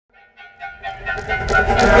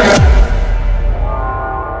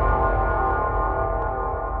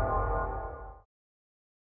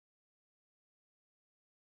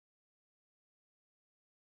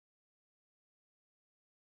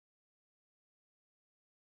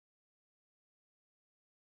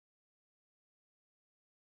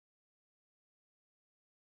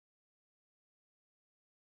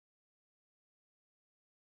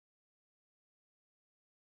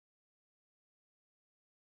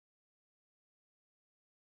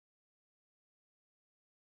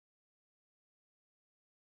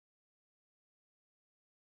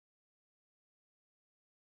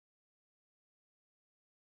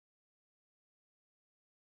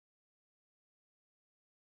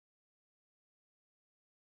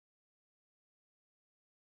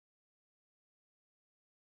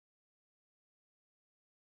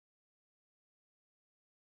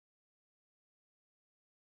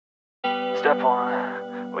Step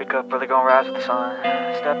 1, wake up early, gon' rise with the sun.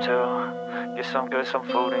 Step 2, get some good, some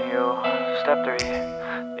food in you. Step 3,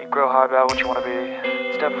 think real hard about what you wanna be.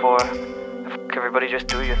 Step 4, fuck everybody, just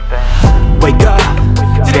do your thing. Wake up,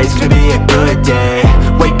 today's gonna be a good day.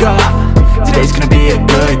 Wake up, today's gonna be a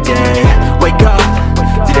good day. Wake up,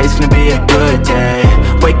 today's gonna be a good day.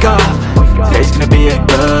 Wake up, today's gonna be a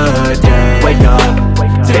good day. Wake up,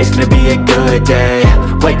 today's gonna be a good day.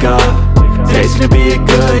 Wake up, today's gonna be a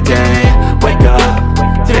good day. Wake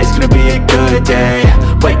up, today's gonna be a good day.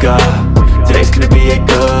 Wake up, today's gonna be a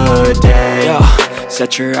good day. Yo,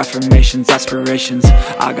 set your affirmations, aspirations.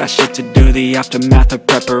 I got shit to do, the aftermath of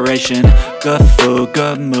preparation. Good food,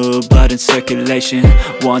 good mood, blood in circulation.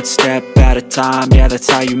 One step at a time, yeah, that's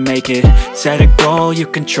how you make it. Set a goal you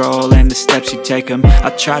control and the steps you take them. I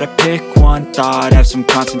try to pick one thought, have some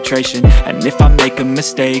concentration. And if I make a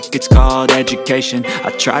mistake, it's called education.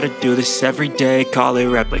 I try to do this every day, call it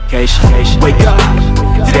replication. Wake up,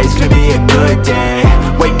 today's gonna be a good day.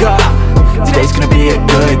 Wake up, today's gonna be a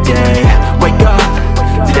good day. Wake up,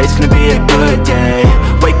 today's gonna be a good day.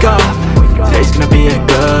 Wake up, today's gonna be a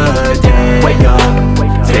good day. Wake up,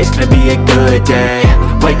 today's gonna be a good day.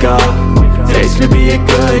 Wake up, today's gonna be a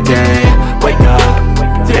good day. Wake up,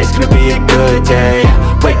 today's gonna be a good day.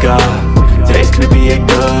 Wake up, today's gonna be a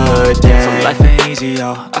good day. So life ain't easy,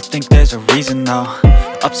 yo, I think there's a reason though.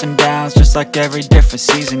 Ups and downs, just like every different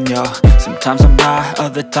season, yo. Sometimes I'm high,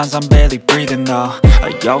 other times I'm barely breathing, though.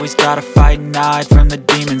 I always gotta fight and hide from the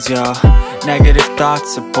demons, yo. Negative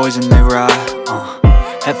thoughts are poison, they rot.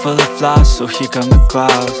 Head full of flies, so here come the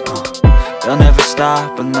clouds. They'll never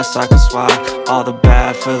stop unless I can swap all the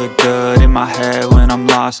bad for the good in my head when I'm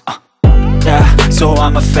lost. Yeah, so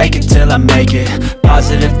I'ma fake it till I make it.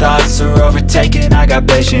 Positive thoughts are overtaken, I got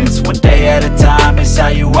patience. One day at a time is how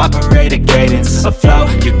you operate a cadence. A flow,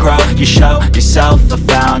 you grow, you show yourself a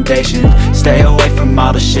foundation. Stay away from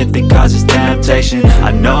all the shit that causes temptation.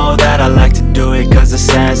 I know that I like to do it cause it's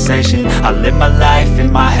sensation. I live my life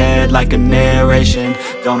in my head like a narration.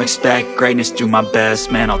 Don't expect greatness, do my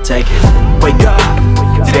best, man, I'll take it. Wake up,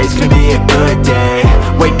 today's gonna be a good day.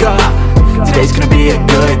 Wake up, today's gonna be a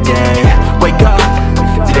good day. Wake up,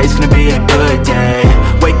 today's gonna be a good day.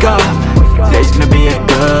 Wake up, today's gonna be a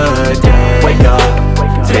good day. Wake up,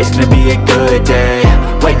 today's gonna be a good day.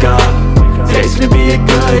 Wake up, today's gonna be a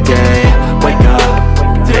good day. Wake up,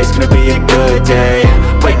 today's gonna be a good day.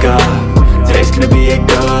 Wake up, today's gonna be a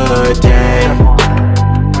good day.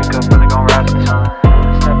 Wake up early, gon' rise with the sun.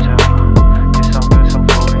 Step 2, get some good, some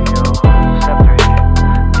food in you. Step 3,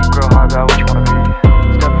 think real hard about what you wanna be.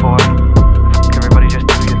 Step 4, fuck everybody, just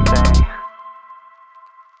do your thing.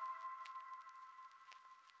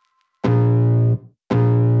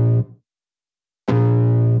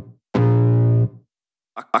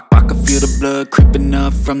 I can feel the blood creeping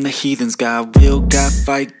up from the heathens. Got will, got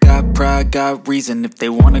fight, got pride, got reason. If they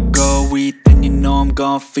wanna go eat, then you know I'm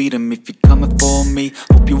gon' feed them. If you're coming for me,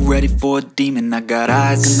 hope you're ready for a demon. I got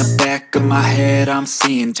eyes in the back of my head, I'm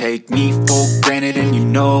seeing. Take me for granted and you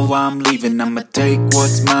know I'm leaving. I'ma take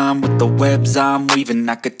what's mine with the webs I'm weaving.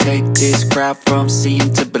 I could take this crowd from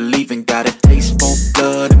seeing to believing. Got a taste for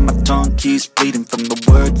blood and my tongue keeps bleeding. From the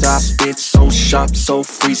words I spit, so sharp, so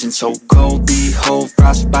freezing. So cold, behold,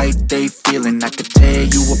 frostbite they feeling. I could tear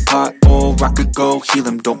you apart or I could go heal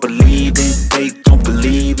them. Don't believe in fate, don't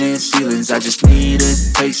believe in ceilings. I just need a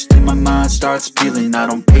taste and my mind starts peeling. I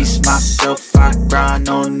don't pace myself, I grind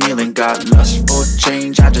on kneeling. Got lust for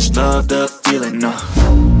change, I just love the feeling.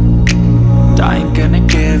 I ain't gonna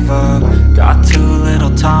give up. Got too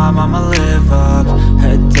little time, I'ma live up.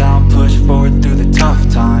 Head down, push forward through the tough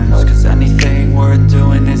times. Cause anything worth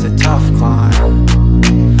doing is a tough climb.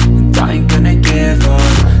 And I ain't gonna give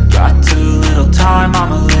up. Got too little time,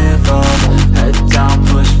 I'ma live up. Head down,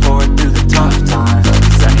 push forward through the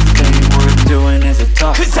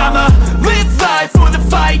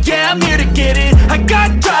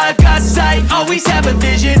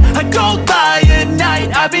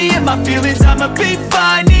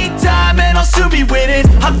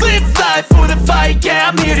yeah,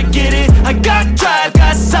 I'm here to get it. I got drive,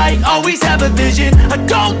 got sight, always have a vision. I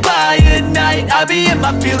don't lie at night, I be in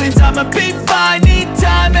my feelings. I'ma be fine, need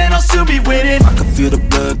time and I'll soon be winning. I can feel the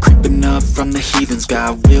blood creeping up from the heathens.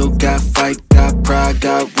 Got will, got fight, got pride,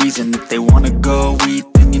 got reason. If they wanna go eat,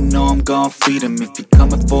 then you know I'm gon' feed them. If you're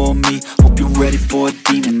coming for me, hope you're ready for a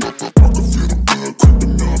demon. I can feel the blood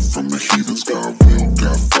creeping up from the heathens. Got will,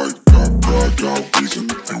 got fight, got pride, got reason.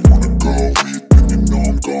 If they wanna go eat, then you know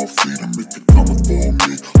I'm gon' feed them. If you're coming for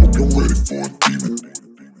me, hope you're ready for a demon.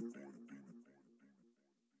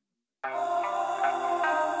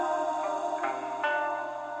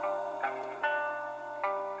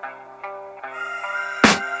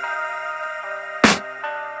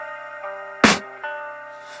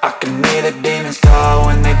 I can hear the demons call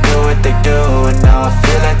when they do what they do. And now I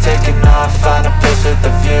feel like taking off, find a place with a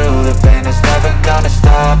view. The pain is never gonna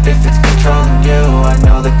stop if it's controlling you. I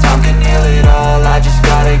know that time can heal it all, I just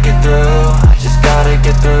gotta get through. I just gotta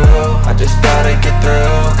get through, I just gotta get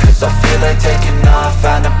through. Cause I feel like taking off,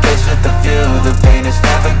 find a place with a view. The pain is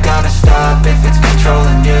never gonna stop if it's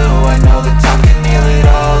controlling you. I know that time can heal it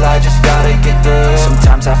all, I just gotta get through.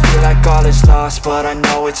 Sometimes I feel like all is lost, but I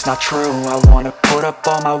know it's not true. I wanna put up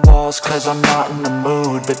all my walls cause I'm not in the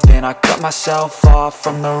mood, but then I cut myself off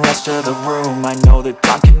from the rest of the room. I know that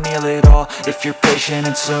time can heal it all if you're patient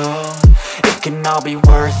and soon it can all be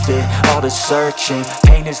worth it, all the searching.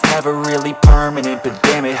 Pain is never really permanent, but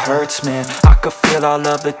damn it hurts, man. I could feel all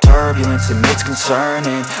of the turbulence and it's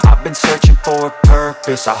concerning. I've been searching for a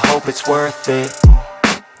purpose, I hope it's worth it.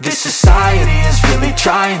 This society is really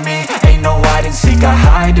trying me. Ain't no hide and seek, I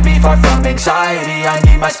hide to be far from anxiety. I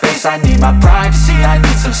need my space, I need my privacy. I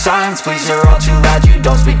need some silence, please, you're all too loud. You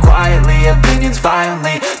don't speak quietly, opinions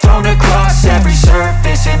violently thrown across every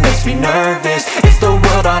surface. It makes me nervous, is the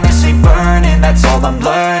world honestly burning? That's all I'm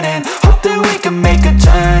learning. Hope that we can make a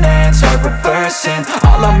turn and start reversing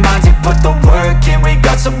all our minds and put the work in. We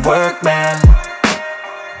got some work, man.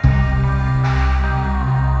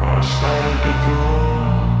 I started to do.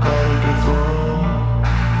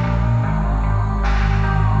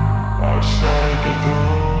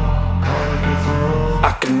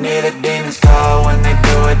 I can hear the demons call when they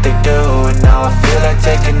do what they do. And now I feel like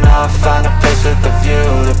taking off, find a place with a view.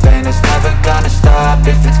 The pain is never gonna stop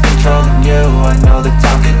if it's controlling you. I know that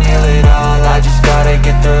time can heal it all, I just gotta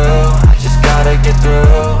get through. I just gotta get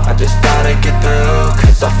through, I just gotta get through.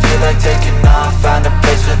 Cause I feel like taking off, find a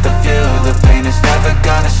place with a view. The pain is never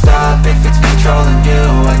gonna stop if it's controlling you.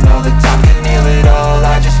 I know that time can heal it all,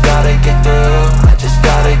 I just gotta get through. I just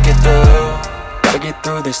gotta get through. Gotta get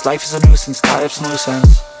through this, life is a nuisance, tie up some loose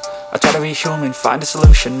ends. I try to be human, find a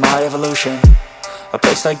solution, my evolution. A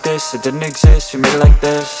place like this, it didn't exist, we made it like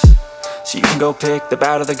this. So you can go pick the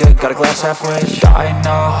bad or the good, got a glass half wish. I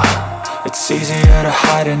know, it's easier to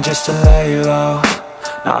hide than just to lay low.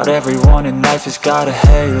 Not everyone in life has got a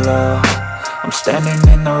halo. I'm standing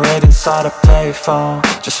in the red inside a payphone,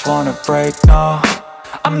 just wanna break, no.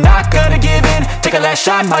 I'm not gonna give in, take a last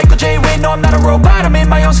shot, Michael J. Win. No, I'm not a robot, I'm in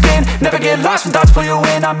my own skin. Never get lost when thoughts pull you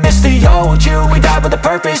in. I miss the old you, we died with a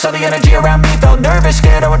purpose. All the energy around me felt nervous,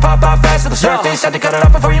 scared I would pop out fast to the surface. Had to cut it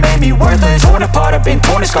off before you made me worthless. Torn apart, I've been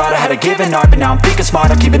torn and scarred. I had a given art, but now I'm thinking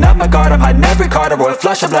smart. I'm keeping up my guard, I'm hiding every card. A royal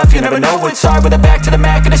flush of love, you never know what's hard. With a back to the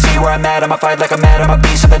mat, gonna see where I'm at. I'ma fight like I'm mad, I'ma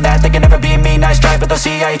be something that they can never be me. Nice try, but they'll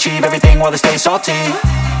see I achieve everything while they stay salty. I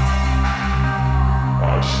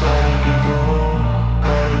started to go.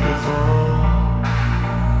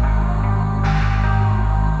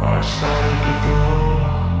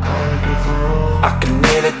 I can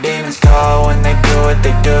hear the demons call when they do what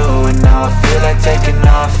they do. And now I feel like taking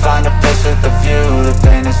off, find a place with a view. The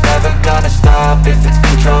pain is never gonna stop if it's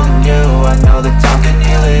controlling you. I know that time can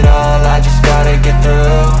heal it all, I just gotta get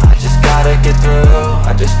through. I just gotta get through,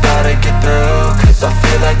 I just gotta get through. Cause I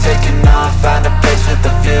feel like taking off, find a place with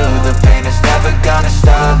a view. The pain is never gonna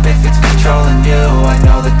stop if it's controlling you. I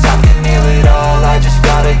know that time can heal it all, I just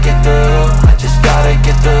gotta get through. I just gotta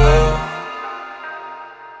get through.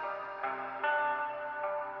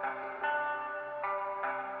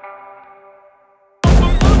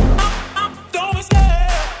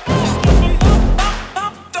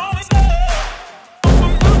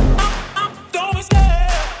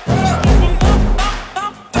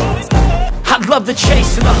 Love the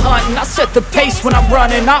chase and the hunt, and I set the pace when I'm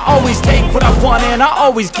running. I always take what I want and I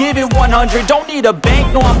always give it 100. Don't need a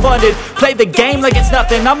bank, no I'm funded. Play the game like it's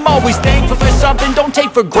nothing. I'm always thankful for something. Don't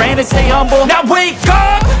take for granted, stay humble. Now wake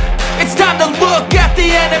up! It's time to look at the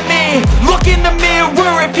enemy. Look in the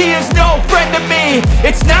mirror if he is no friend to me.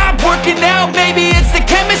 It's not working out, maybe it's the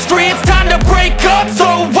chemistry. It's time to break up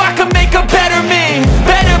so I can make a better me.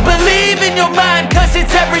 Better believe in your mind, cause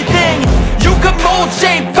it's everything. You can mold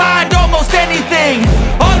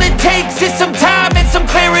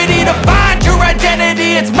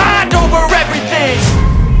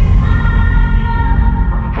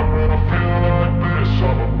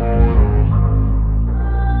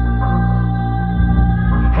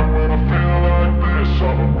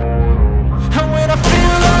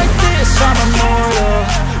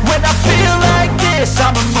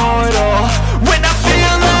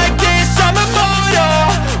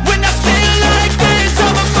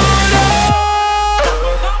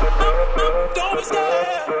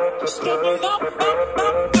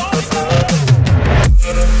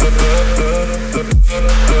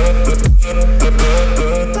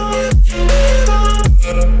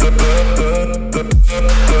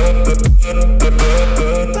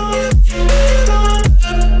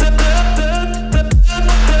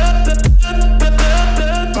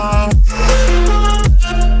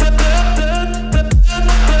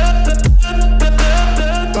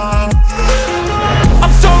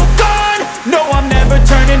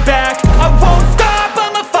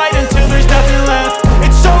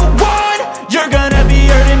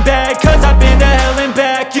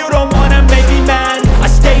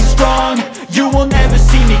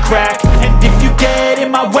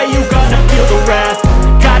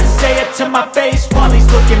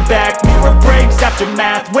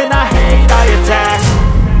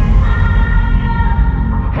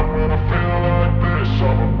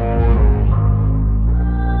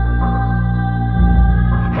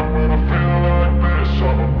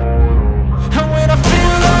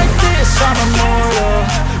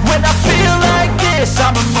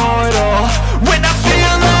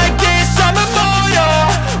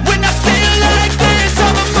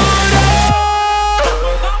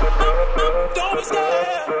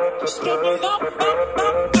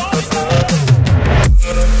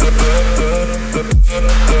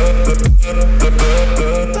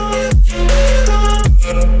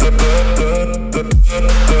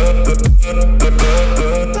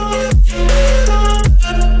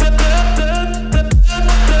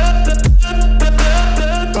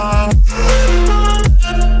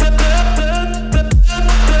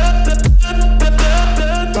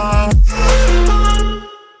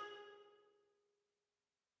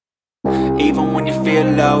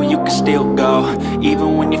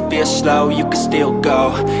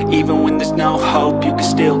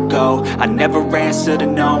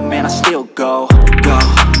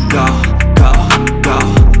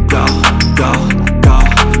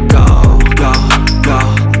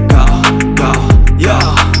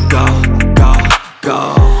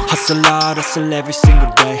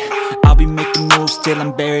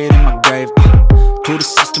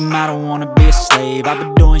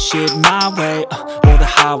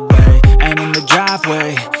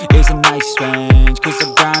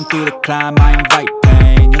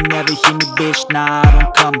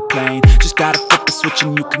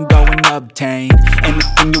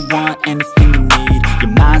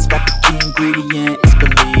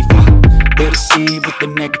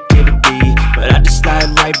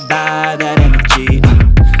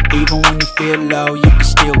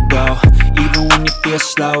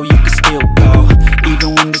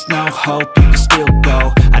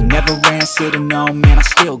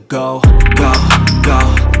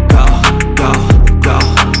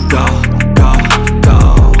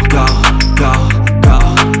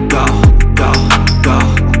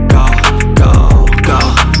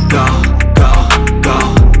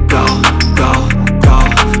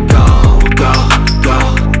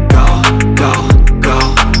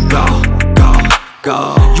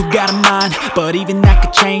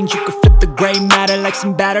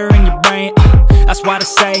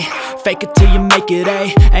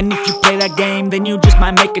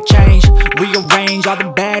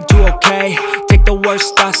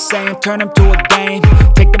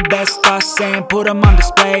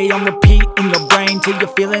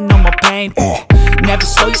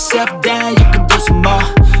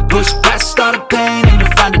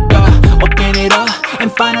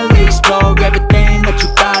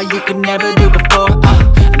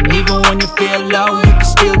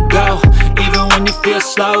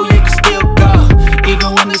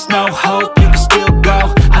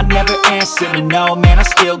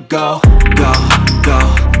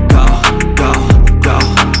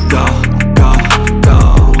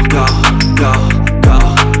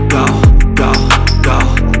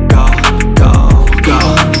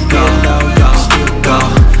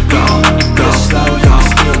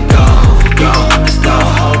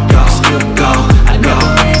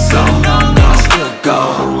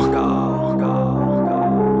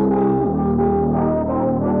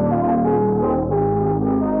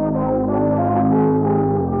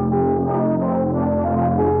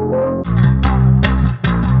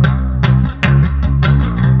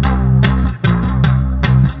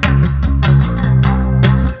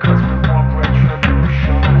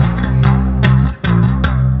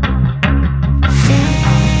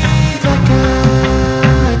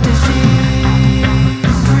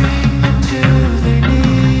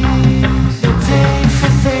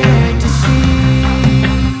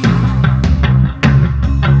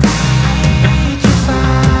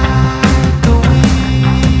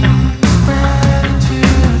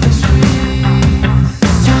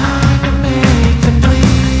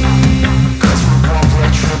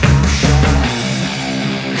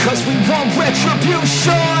 'cause we want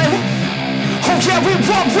retribution. Oh yeah, we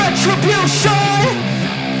want retribution.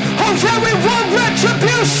 Oh yeah, we want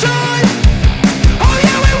retribution. Oh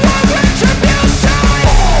yeah, we want retribution.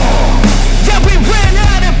 Yeah, we ran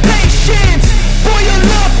out of patience. Boil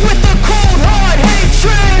up with the cold hard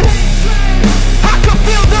hatred. I can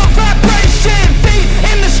feel the vibration. Feet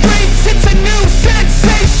in the streets, it's a new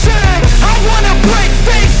sensation. I wanna break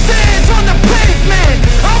faces on the pavement.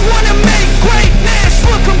 I wanna make greatness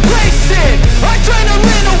look complacent.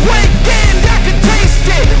 Adrenaline awakened, I can taste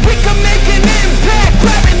it. We can make an impact,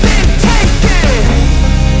 grab and then take it.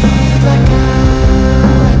 Like a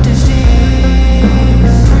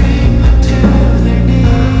disease, bring them to their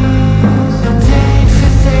knees. No pain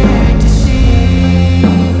for their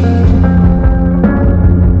disease.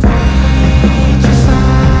 Breathe just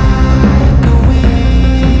like a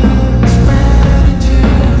weed, spread into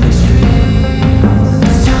the streets.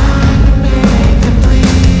 It's time to make them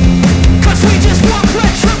bleed. 'Cause we just want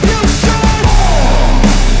retribution.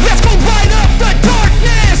 Let's go light up the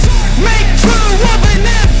darkness. Make true of an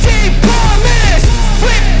empty promise.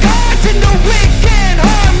 Flip cards into weak and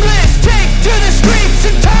harmless. Take to the streets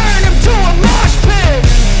and turn them to a mosh pit.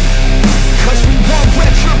 'Cause we want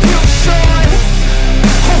retribution.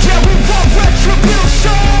 Oh yeah, we want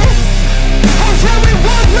retribution. Oh yeah, we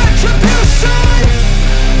want retribution.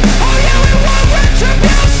 Oh yeah, we want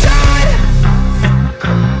retribution.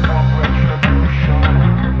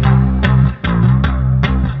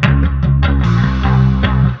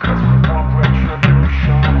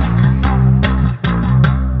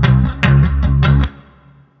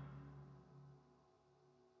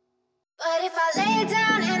 But if I lay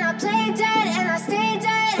down and I play dead and I stay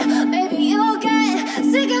dead, maybe you'll get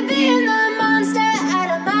sick of being the monster out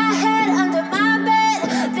of my head, under my bed.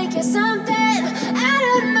 Think you're something out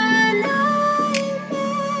of my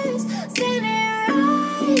nightmares, standing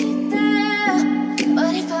right there.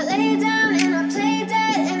 But if I lay down and I play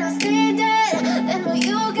dead and I stay dead, then will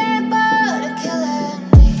you get bored of killing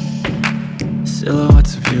me?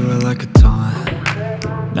 Silhouettes of you are like a taunt.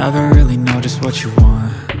 Never really know just what you want.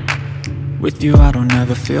 With you I don't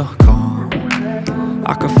ever feel calm.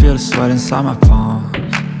 I can feel the sweat inside my palms.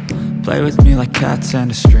 Play with me like cats and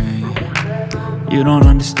a string. You don't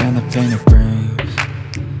understand the pain it brings.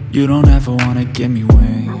 You don't ever wanna give me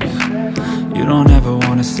wings. You don't ever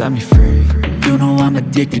wanna set me free. You know I'm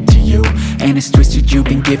addicted to you, and it's twisted, you've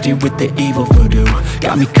been gifted with the evil voodoo.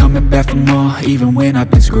 Got me coming back for more, even when I've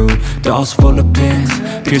been screwed. Dolls full of pins,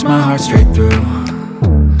 pierce my heart straight through.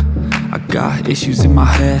 I got issues in my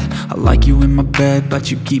head, I like you in my bed,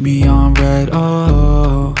 but you keep me on red.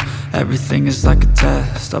 Oh, everything is like a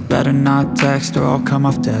test, I better not text or I'll come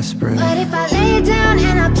off desperate. But if I lay down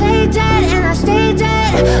and I play dead and I stay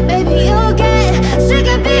dead, maybe you'll get sick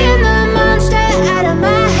of being the monster out of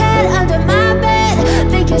my head, under my bed.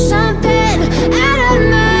 Think you're something out of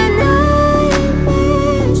my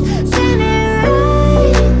nightmares, standing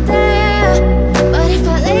right there. But if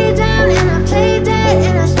I lay down and I play dead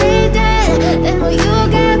and I stay dead, then will you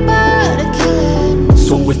get bored of killing me?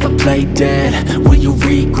 So if I play dead, will you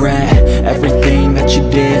regret everything that you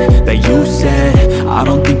did, that you said? I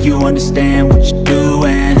don't think you understand what you're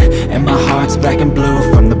doing, and my heart's black and blue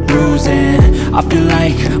from the bruising. I feel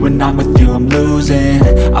like when I'm with you I'm losing.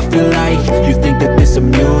 I feel like you think that this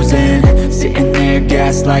amusing, sitting there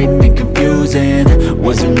gaslighting and confusing.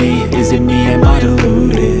 Was it me? Is it me? Am I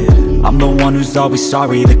deluded? I'm the one who's always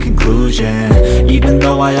sorry, the conclusion. Even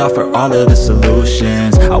though I offer all of the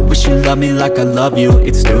solutions, I wish you loved me like I love you,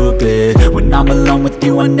 it's stupid. When I'm alone with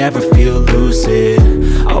you I never feel lucid.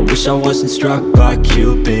 I wish I wasn't struck by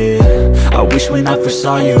Cupid. I wish when I first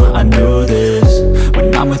saw you I knew this.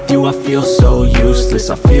 When I'm with you I feel so useless,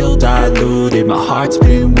 I feel diluted, my heart's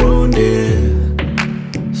been wounded.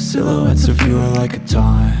 Silhouettes of you are like a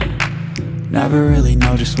taunt. Never really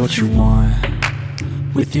know just what you want.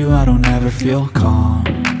 With you I don't ever feel calm.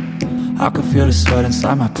 I can feel the sweat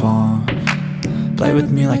inside my palms. Play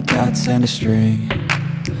with me like cats and a string.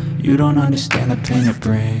 You don't understand the pain it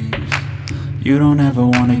brings. You don't ever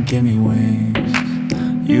wanna give me wings.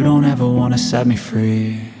 You don't ever wanna set me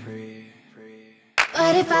free.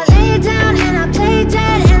 But if I lay down and I play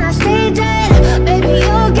dead and I stay dead, maybe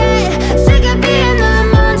you'll get sick of being the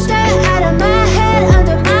monster out of my head,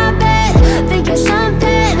 under my bed. Think you're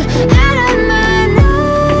something out of my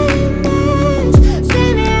nightmares,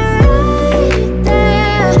 standing right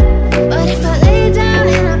there. But if I lay down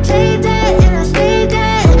and I play dead and I stay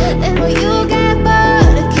dead, then will you get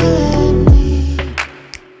bored of killing me?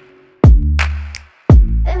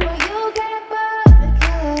 Then will you get bored of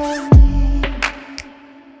killing me?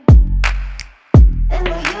 And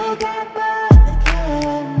will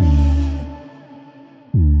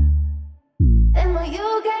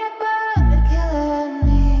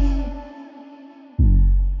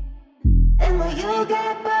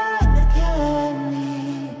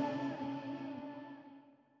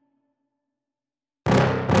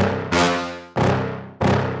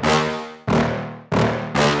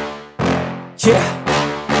Yeah.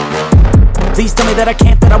 Please tell me that I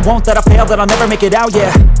can't, that I won't, that I fail, that I'll never make it out,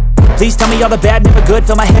 yeah. Please tell me all the bad, never good,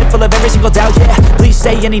 fill my head full of every single doubt, yeah. Please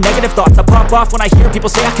say any negative thoughts, I pop off when I hear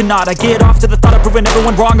people say I cannot. I get off to the thought of proving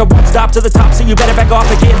everyone wrong, I won't stop to the top, so you better back off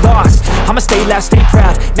and get lost. I'ma stay loud, stay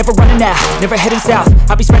proud, never running out, never heading south.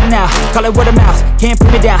 I'll be spreading out, call it word of mouth, can't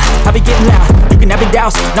put me down, I'll be getting loud. You can have your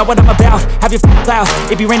doubts, not what I'm about, have your cloud,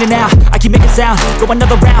 it be raining now. I keep making sound, go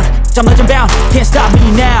another round, I'm legend bound, can't stop me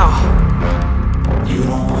now. You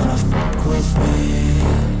don't wanna fuck with me,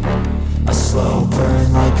 a slow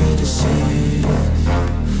burn like a disease.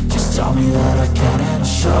 Just tell me that I can and I'll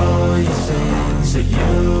show you things that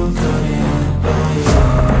you couldn't believe.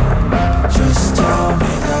 Just tell me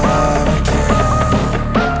that I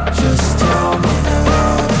can. Just tell me that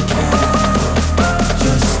I can.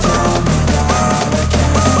 Just tell me that I can.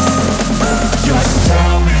 Just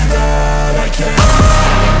tell me that I can.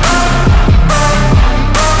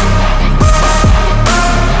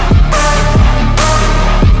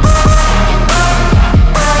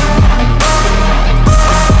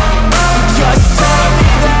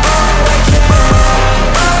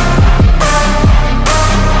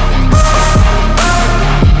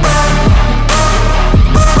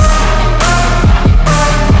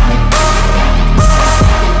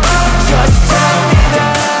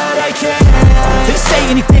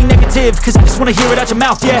 Cause I just wanna hear it out your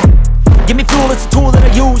mouth, yeah. Give me fuel, it's a tool that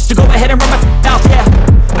I use to go ahead and run my mouth, yeah.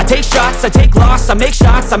 I take shots, I take loss, I make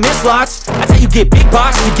shots, I miss lots. That's how you get big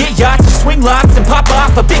box, you get yachts, you swing lots and pop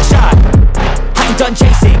off a big shot. I ain't done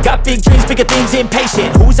chasing, got big dreams, bigger things,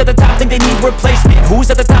 impatient. Who's at the top think they need replacement? Who's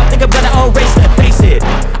at the top think I'm gonna erase them? Face it,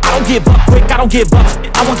 I don't give up quick, I don't give up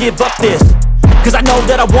shit, I won't give up this. Cause I know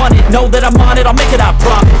that I want it, know that I'm on it, I'll make it, I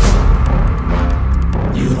promise.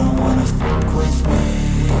 You don't wanna fuck with me,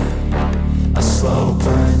 a slow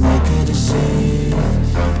burn like a disease.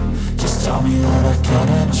 Just tell me that I can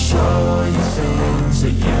and I'll show you things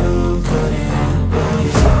that you couldn't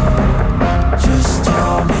believe. Just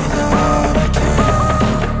tell me that I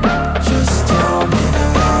can. Just tell me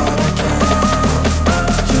that I can.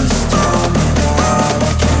 Just tell me that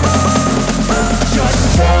I can. Just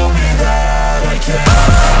tell me that I can.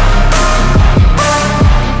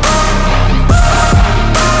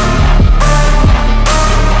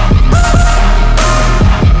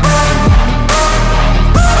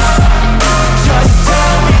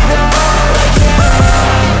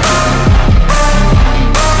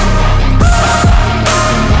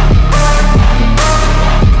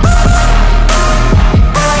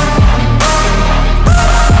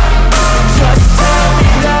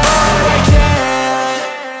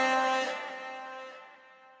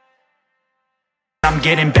 I'm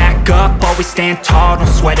getting back up, always stand tall, don't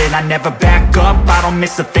sweat it, I never back up. I don't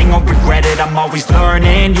miss a thing or regret it, I'm always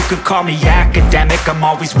learning. You could call me academic, I'm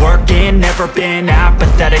always working. Never been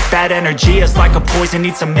apathetic, that energy is like a poison,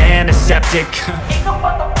 needs some antiseptic.